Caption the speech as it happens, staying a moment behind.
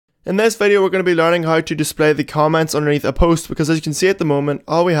In this video, we're going to be learning how to display the comments underneath a post, because as you can see at the moment,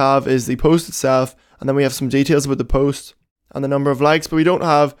 all we have is the post itself, and then we have some details about the post and the number of likes, but we don't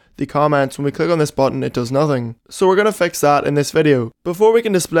have the comments. When we click on this button, it does nothing. So we're going to fix that in this video. Before we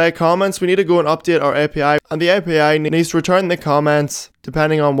can display comments, we need to go and update our API, and the API needs to return the comments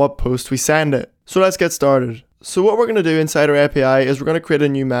depending on what post we send it. So let's get started. So what we're going to do inside our API is we're going to create a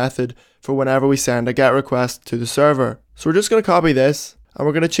new method for whenever we send a GET request to the server. So we're just going to copy this, and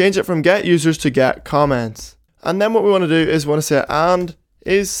we're going to change it from get users to get comments. And then what we want to do is we want to say and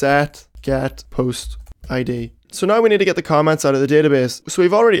is set get post ID. So now we need to get the comments out of the database. So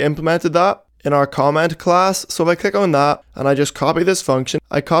we've already implemented that in our comment class. So if I click on that and I just copy this function,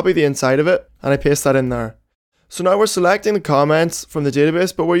 I copy the inside of it and I paste that in there. So now we're selecting the comments from the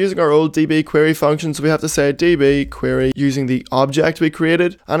database, but we're using our old DB query function. So we have to say DB query using the object we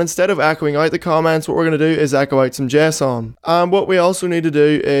created. And instead of echoing out the comments, what we're going to do is echo out some JSON. And what we also need to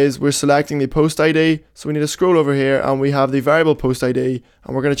do is we're selecting the post ID. So we need to scroll over here and we have the variable post ID,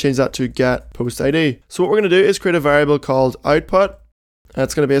 and we're going to change that to get post ID. So what we're going to do is create a variable called output. And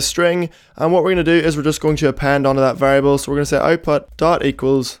it's going to be a string. And what we're going to do is we're just going to append onto that variable. So we're going to say output dot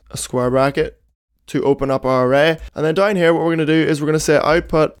equals a square bracket to open up our array, and then down here what we're going to do is we're going to say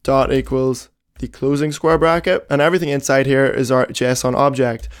output dot equals the closing square bracket, and everything inside here is our JSON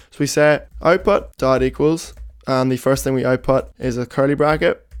object. So we say output dot equals, and the first thing we output is a curly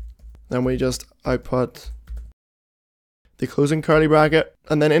bracket, then we just output the closing curly bracket,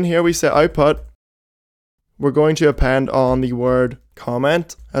 and then in here we say output, we're going to append on the word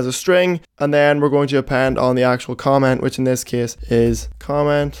comment as a string, and then we're going to append on the actual comment, which in this case is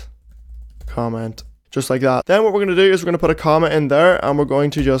comment, just like that. Then what we're going to do is we're going to put a comma in there, and we're going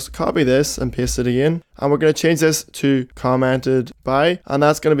to just copy this and paste it again, and we're going to change this to commented by, and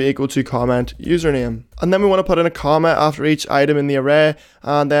that's going to be equal to comment username. And then we want to put in a comma after each item in the array,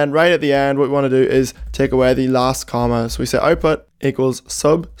 and then right at the end what we want to do is take away the last comma. So we say output equals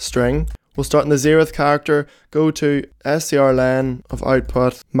substring. We'll start in the 0th character, go to strlen of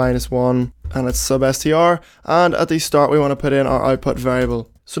output -1, and it's substr, and at the start we want to put in our output variable.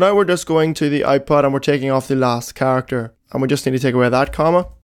 So now we're just going to the output and we're taking off the last character, and we just need to take away that comma.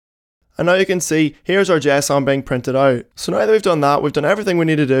 And now you can see here's our JSON being printed out. So now that we've done that, we've done everything we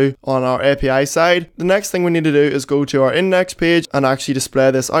need to do on our API side. The next thing we need to do is go to our index page and actually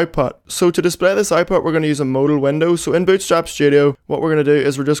display this output. So to display this output, we're going to use a modal window. So in Bootstrap Studio, what we're going to do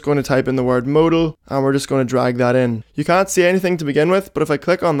is we're just going to type in the word modal, and we're just going to drag that in. You can't see anything to begin with, but if I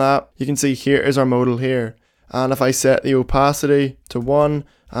click on that, you can see here is our modal here. And if I set the opacity to 1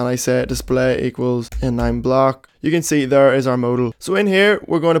 and I say display equals inline block, you can see there is our modal. So in here,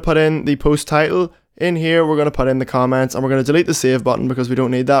 we're going to put in the post title. In here, we're going to put in the comments, and we're going to delete the save button because we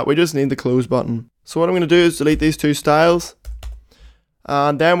don't need that. We just need the close button. So what I'm going to do is delete these two styles.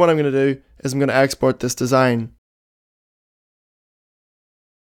 And then what I'm going to do is I'm going to export this design.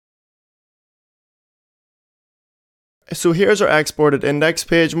 So here's our exported index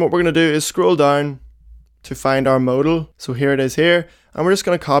page, and what we're going to do is scroll down to find our modal. So here it is here, and we're just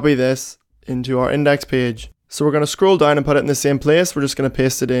going to copy this into our index page. So we're going to scroll down and put it in the same place. We're just going to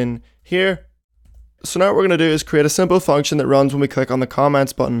paste it in here. So now what we're going to do is create a simple function that runs when we click on the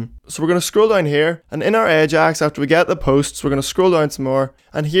comments button. So we're going to scroll down here, and in our Ajax, after we get the posts, we're going to scroll down some more,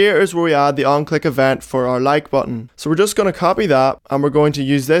 and here is where we add the onClick event for our like button. So we're just going to copy that, and we're going to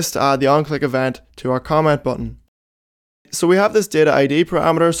use this to add the onClick event to our comment button. So we have this data ID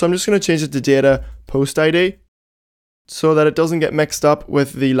parameter, so I'm just going to change it to data post ID so that it doesn't get mixed up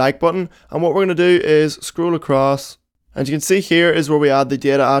with the like button. And what we're going to do is scroll across, and you can see here is where we add the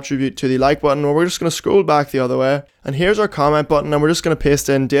data attribute to the like button, where we're just going to scroll back the other way, and here's our comment button, and we're just going to paste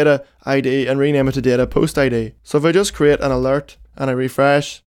in data ID and rename it to data post ID. So if I just create an alert and I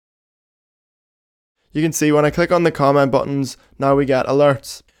refresh, you can see when I click on the comment buttons, now we get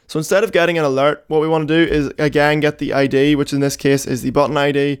alerts. So instead of getting an alert, what we want to do is again get the ID, which in this case is the button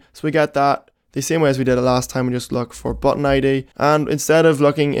ID. So we get that the same way as we did it last time. We just look for button ID, and instead of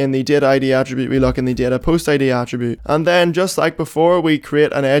looking in the data ID attribute, we look in the data post ID attribute. And then just like before, we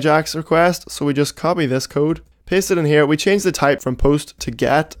create an Ajax request. So we just copy this code, paste it in here. We change the type from post to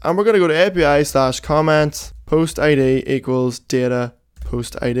get, and we're going to go to API/comments post ID equals data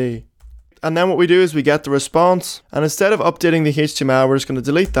post ID. And then what we do is we get the response, and instead of updating the HTML, we're just going to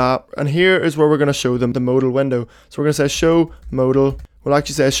delete that, and here is where we're going to show them the modal window. So we're going to say show modal, we'll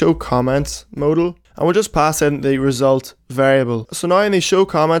actually say show comments modal, and we'll just pass in the result variable. So now in the show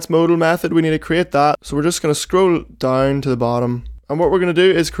comments modal method, we need to create that. So we're just going to scroll down to the bottom, and what we're going to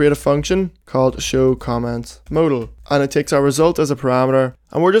do is create a function called show comments modal, and it takes our result as a parameter,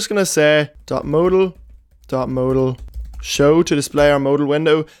 and we're just going to say .modal show to display our modal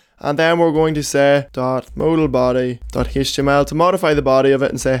window. and then we're going to say .modalBody.html to modify the body of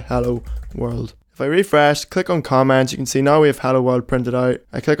it and say hello world. If I refresh, click on comments, you can see now we have hello world printed out.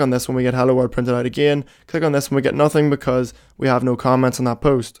 I click on this one, we get hello world printed out again. Click on this one, we get nothing because we have no comments on that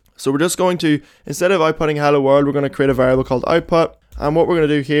post. So we're just going to, instead of outputting hello world, we're going to create a variable called output. And what we're going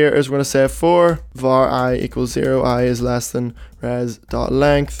to do here is we're going to say for var I equals 0, I is less than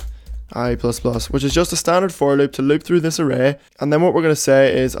res.length I++, which is just a standard for loop to loop through this array. And then what we're going to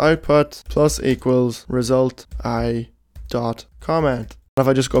say is output plus equals result I dot comment. If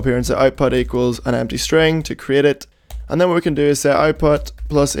I just go up here and say output equals an empty string to create it, and then what we can do is say output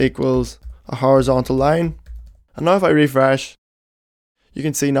plus equals a horizontal line. And now if I refresh, you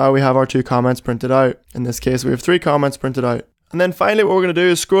can see now we have our 2 comments printed out. In this case, we have 3 comments printed out. And then finally what we're going to do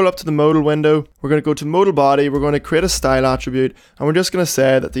is scroll up to the modal window. We're going to go to modal body, we're going to create a style attribute, and we're just going to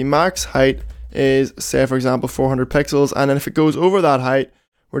say that the max height is, say for example, 400 pixels, and then if it goes over that height,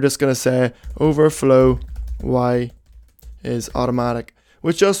 we're just going to say overflow y is automatic,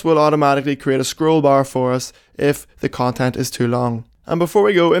 which just will automatically create a scroll bar for us if the content is too long. And before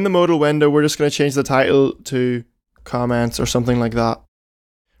we go, in the modal window, we're just going to change the title to comments or something like that.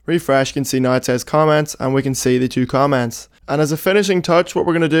 Refresh, you can see now it says comments, and we can see the 2 comments. And as a finishing touch, what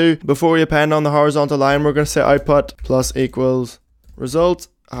we're going to do before we append on the horizontal line, we're going to say output plus equals result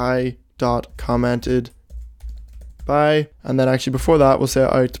I dot commented by, and then actually before that we'll say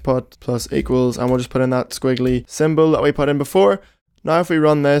output plus equals, and we'll just put in that squiggly symbol that we put in before. Now if we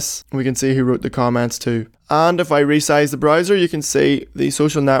run this, we can see who wrote the comments too. And if I resize the browser, you can see the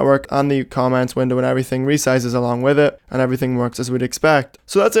social network and the comments window and everything resizes along with it, and everything works as we'd expect.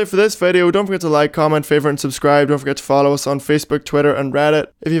 So that's it for this video. Don't forget to like, comment, favorite and subscribe. Don't forget to follow us on Facebook, Twitter and Reddit.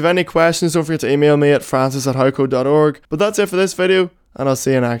 If you have any questions, don't forget to email me at francis@howcode.org. But that's it for this video, and I'll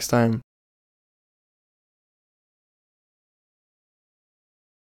see you next time.